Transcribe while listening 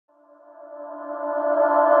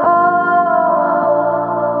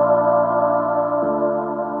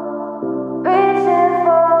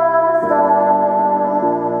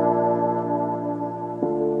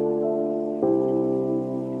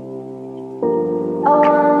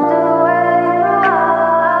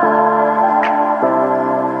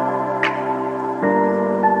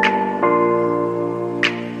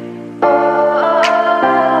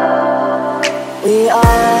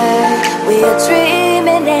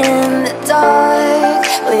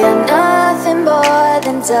are nothing more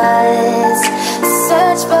than dust.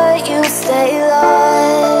 Search but you stay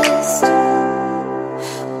lost.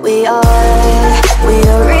 We are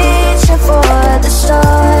reaching for the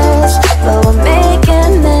stars, but we're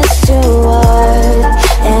making this too hard.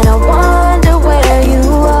 And I wonder where you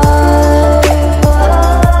are.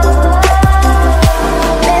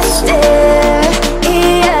 Mysterious,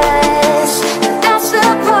 that's the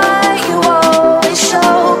part you always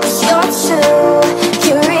show. 'Cause you're too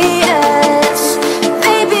curious.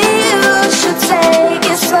 Maybe you should take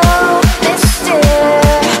it slow. Mysterious,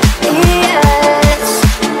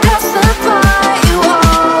 that's the part you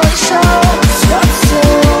always show. 'Cause you're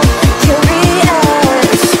too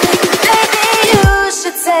curious. Maybe you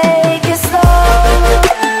should take it slow.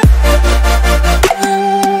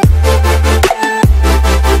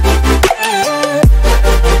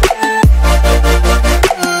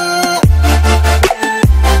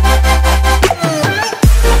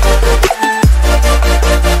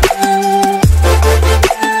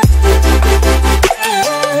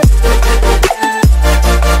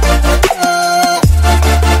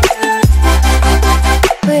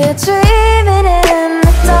 We're dreaming in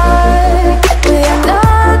the dark. We are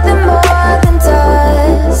nothing more than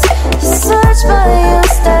dust. You search but you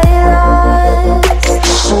stay lost.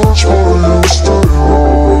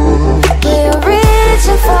 We are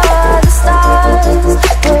reaching for the stars,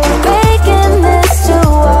 but we're making this too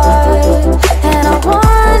hard. And I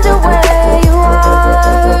wonder where you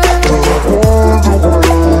are.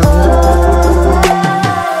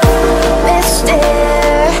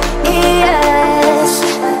 Mysterious,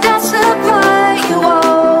 that's the part you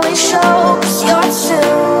always show. 'Cause you're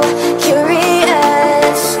too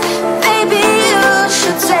curious. Maybe you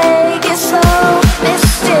should take it slow.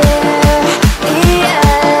 Mysterious,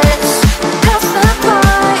 that's the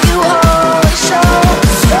part you always show.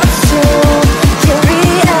 'Cause you're too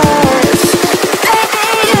curious. Maybe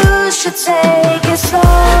you should take it slow.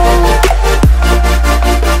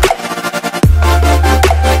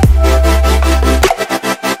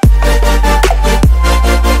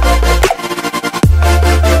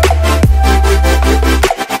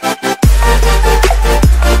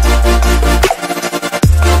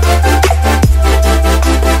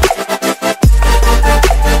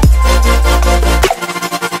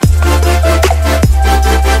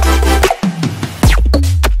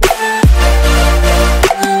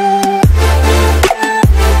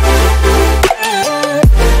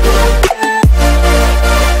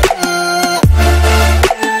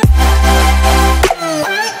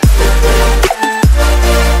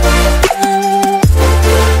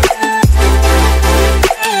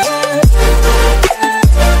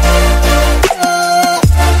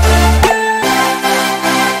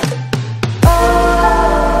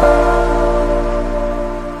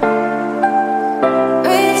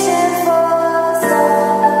 Reaching for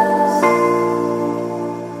stars.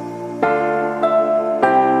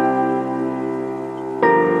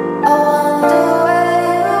 I wonder where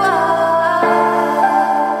you are.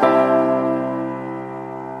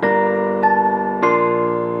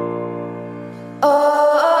 Oh.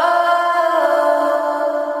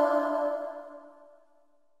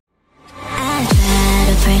 I try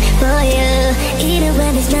to pray for you, even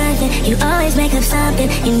when there's nothing. You always make up something.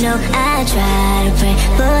 You know I try to pray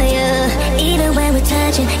for you, even when we're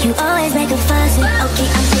touching. You always make a fussing. Okay,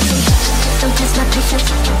 I'm patient. Don't test my patience.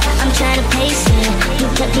 I'm trying to pace it. You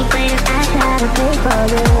kept me waiting. I try to pray for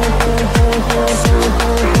you.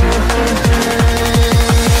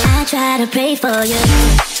 I try to pray for you.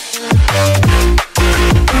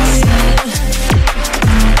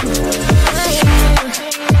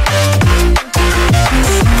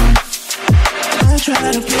 I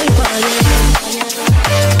try to pray for you.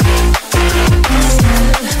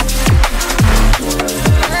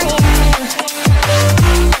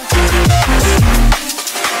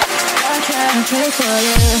 I try to pray for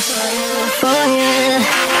you, for you, for you.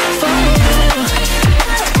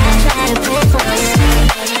 I try to pray for you,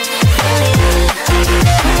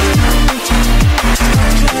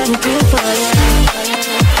 for you.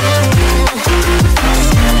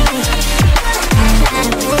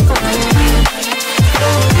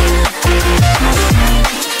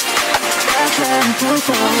 I try to pray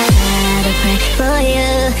for you, for you,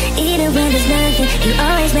 even when there's nothing. You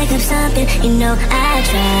always make up something. You know I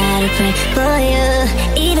try to pray for you,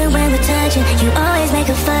 even when we're touching. You always make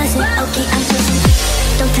a fussing. Okay, I'm patient.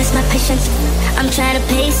 Don't test my patience. I'm trying to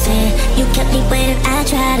pace it. You kept me waiting. I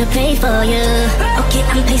try to pray for you. Okay,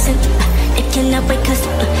 I'm patient. It cannot wait 'cause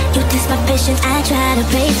you test my patience. I try to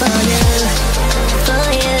pray for you, for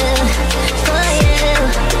you, for you.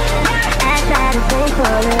 I try to pray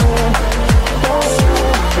for you, for you.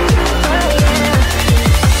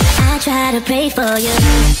 pray for you.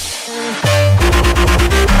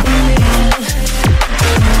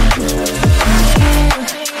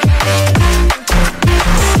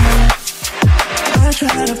 I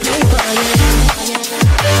try to pray for you.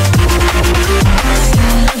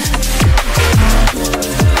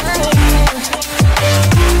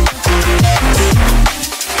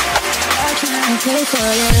 I try to pray for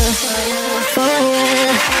you, for you, for you.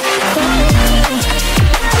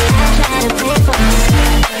 I try to pray for you, for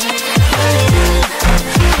you.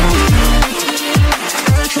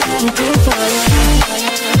 I try to pray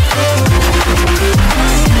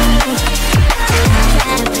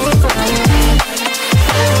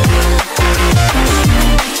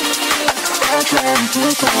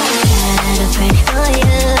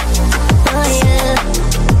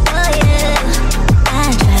for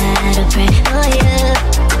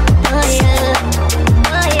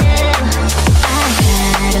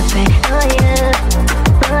you,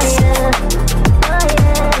 for you.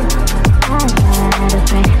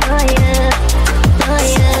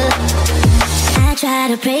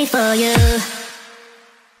 Pray for you.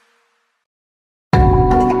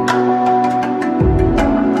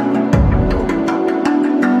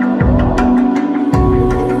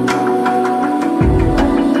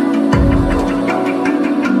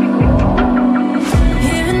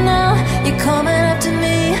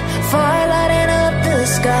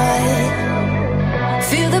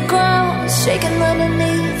 Shaking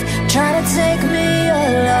underneath, trying to take me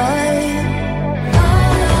alive.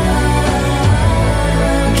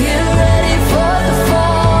 Get ready for the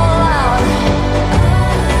fallout.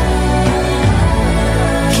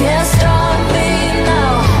 Can't stop me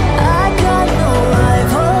now. I got no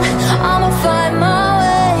rival. I'ma find my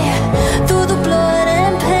way through the blood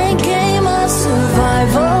and pain game of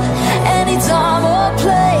survival. Any time or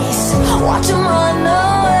place, watch 'em run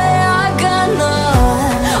away. I got none.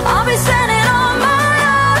 I'll be standing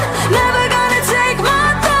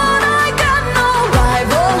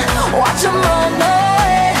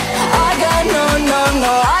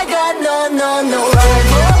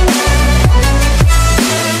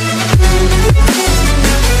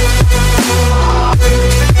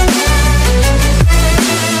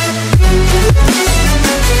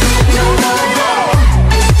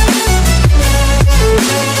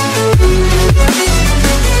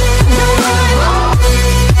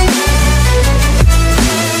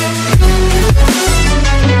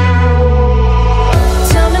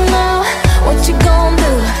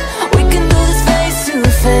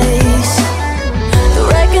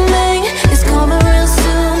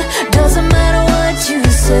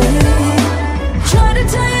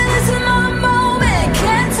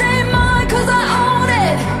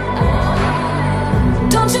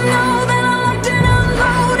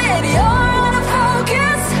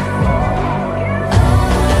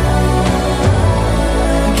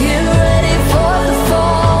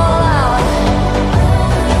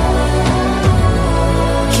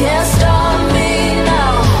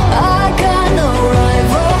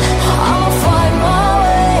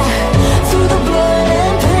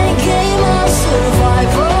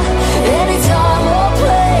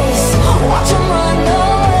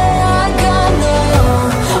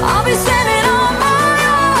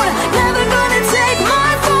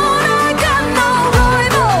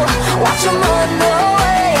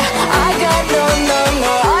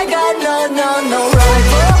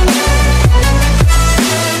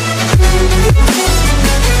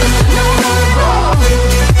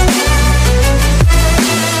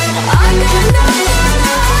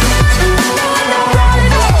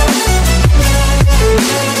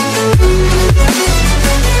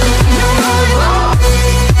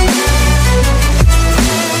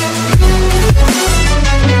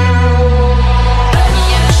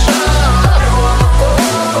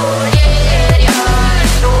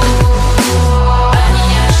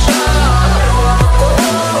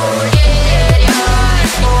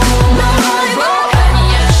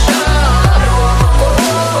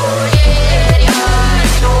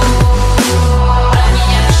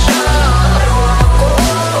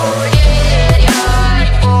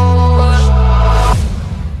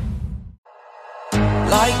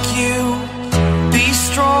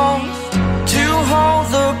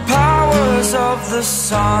the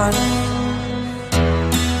sun.